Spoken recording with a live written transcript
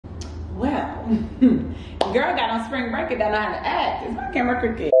Girl got on spring break and don't know how to act. Is my camera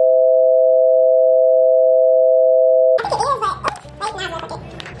crooked? We're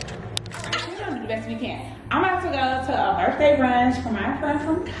gonna do the best we can. I'm about to go to a birthday brunch for my friend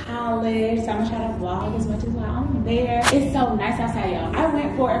from college. So I'm gonna try to vlog as much as while I'm there. It's so nice outside, y'all. I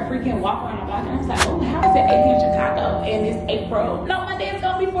went for a freaking walk around the block and I was like, oh, how is it 80 in Chicago and it's April? No, Monday it's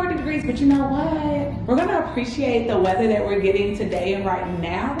gonna be 40 degrees, but you know what? We're gonna appreciate the weather that we're getting today and right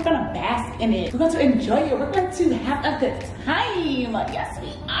now. We're gonna bask in it. We're going to enjoy it. We're going to have a good time. Yes,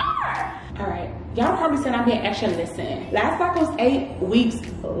 we are. All right, y'all probably said I'm being extra. Listen, last block was 8 weeks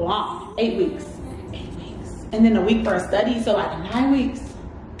long. 8 weeks. 8 weeks. And then a week for a study, so like 9 weeks.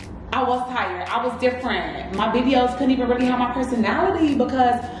 I was tired. I was different. My videos couldn't even really have my personality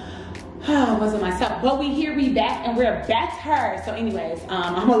because I wasn't myself. But we back and we're better. So anyways,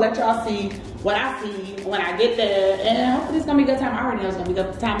 I'm gonna let y'all see what I see when I get there. And hopefully it's gonna be a good time. I already know it's gonna be a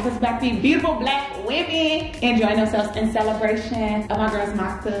good time because it's about to be beautiful black women enjoying themselves in celebration of my girl's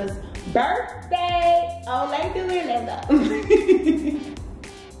Moxa's birthday. Oh, let's do it. Let's go.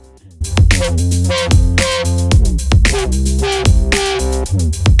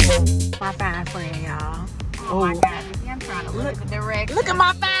 My fine friend, y'all. Oh my God, I'm trying to look at the direction. Look at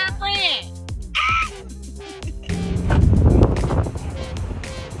my fine friend.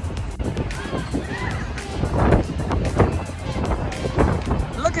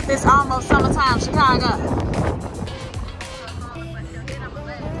 Look at this almost summertime Chicago.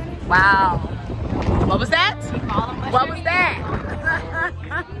 Wow. What was that? What was that?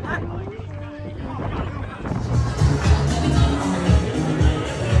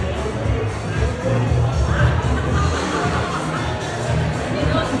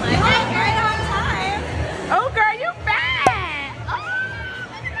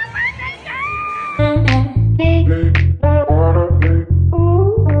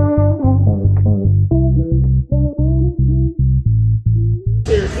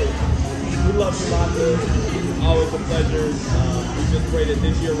 Always a pleasure. We just pray that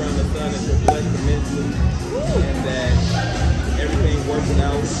this year around the sun is blessed immensely and that everything works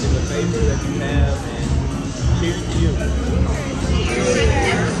out in the favor that you have. And cheers to you.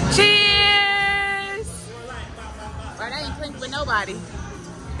 Cheers! Bro, that ain't clink with nobody.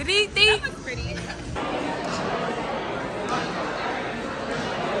 Did he think? That looks pretty.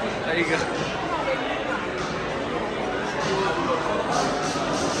 There you go.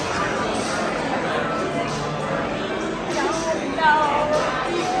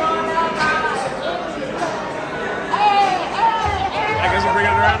 I guess we'll bring it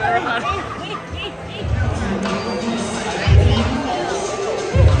around everybody.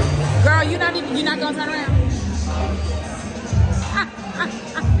 Girl, you're not gonna turn around.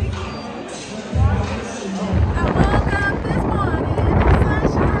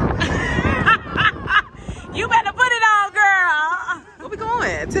 You better put it on, girl. Where we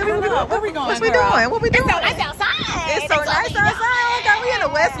going? Tell me where we going. What we doing? What we doing? It's so nice outside. It's so nice outside. Oh God, we in the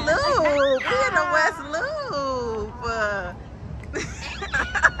West Loop. We in the West Loop.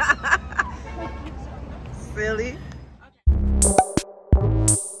 Silly.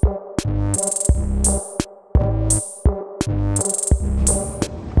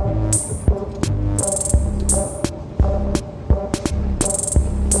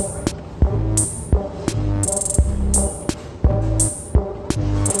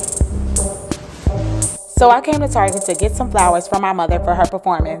 So I came to Target to get some flowers for my mother for her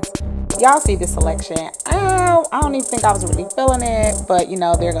performance. Y'all see this selection. I don't even think I was really feeling it, but you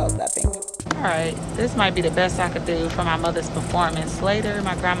know, there goes nothing. All right, this might be the best I could do for my mother's performance. Later,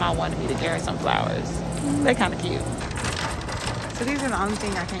 my grandma wanted me to get her some flowers. They're kind of cute. So these are the only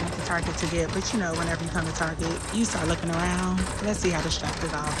thing I came to Target to get, but you know, whenever you come to Target, you start looking around. Let's see how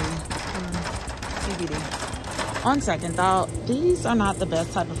distracted I'll be. TBD. On second thought, these are not the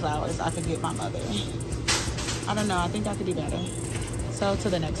best type of flowers I could get my mother. I don't know, I think I could do better. So to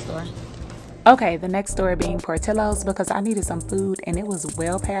the next store. Okay, the next store being Portillo's because I needed some food and it was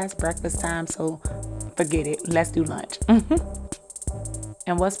well past breakfast time, so forget it. Let's do lunch.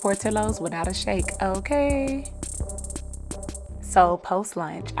 And what's Portillo's without a shake? Okay. So post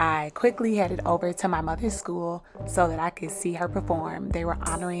lunch, I quickly headed over to my mother's school so that I could see her perform. They were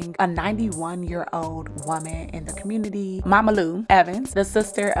honoring a 91-year-old woman in the community, Mama Lou Evans, the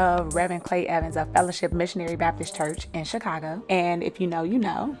sister of Reverend Clay Evans of Fellowship Missionary Baptist Church in Chicago. And if you know, you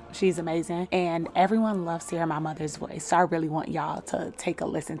know, she's amazing. And everyone loves hearing my mother's voice. So I really want y'all to take a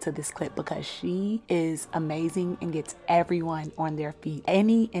listen to this clip because she is amazing and gets everyone on their feet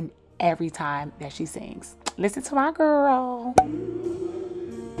any and every time that she sings. Listen to my girl.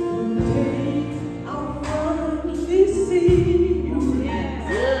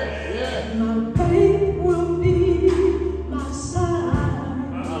 Good.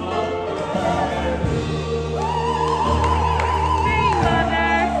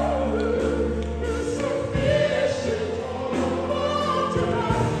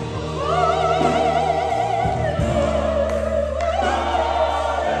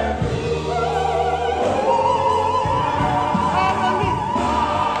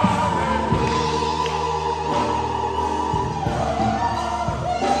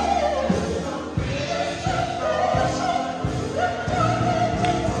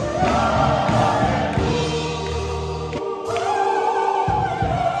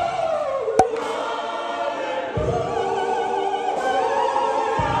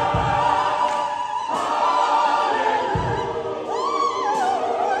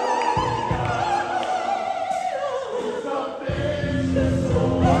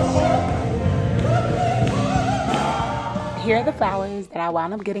 are the flowers that I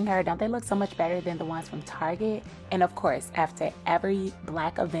wound up getting her. Don't they look so much better than the ones from Target? And of course, after every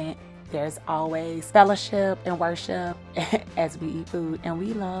Black event, there's always fellowship and worship as we eat food. And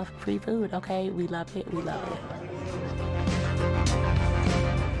we love free food, okay? We love it, we love it.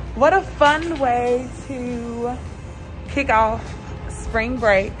 What a fun way to kick off spring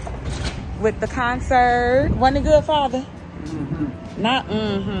break with the concert. Wasn't it good, Father? Not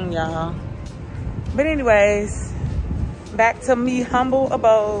y'all. But anyways, back to me humble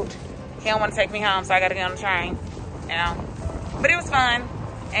abode. He don't want to take me home, so I gotta get on the train, you know. But it was fun,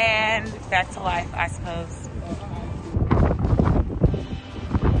 and back to life, I suppose.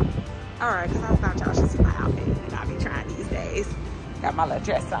 All right, because I thought y'all should see my outfit that I be trying these days. Got my little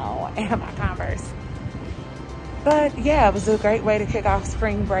dress on and my Converse. But yeah, it was a great way to kick off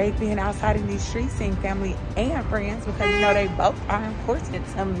spring break, being outside in these streets, seeing family and friends, because you know they both are important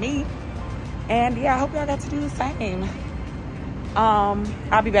to me. And yeah, I hope y'all got to do the same.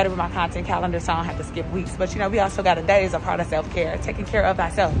 I'll be better with my content calendar, so I don't have to skip weeks. But you know, we also got a day as a part of self-care, taking care of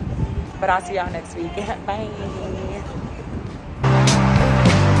thyself. But I'll see y'all next week. Bye.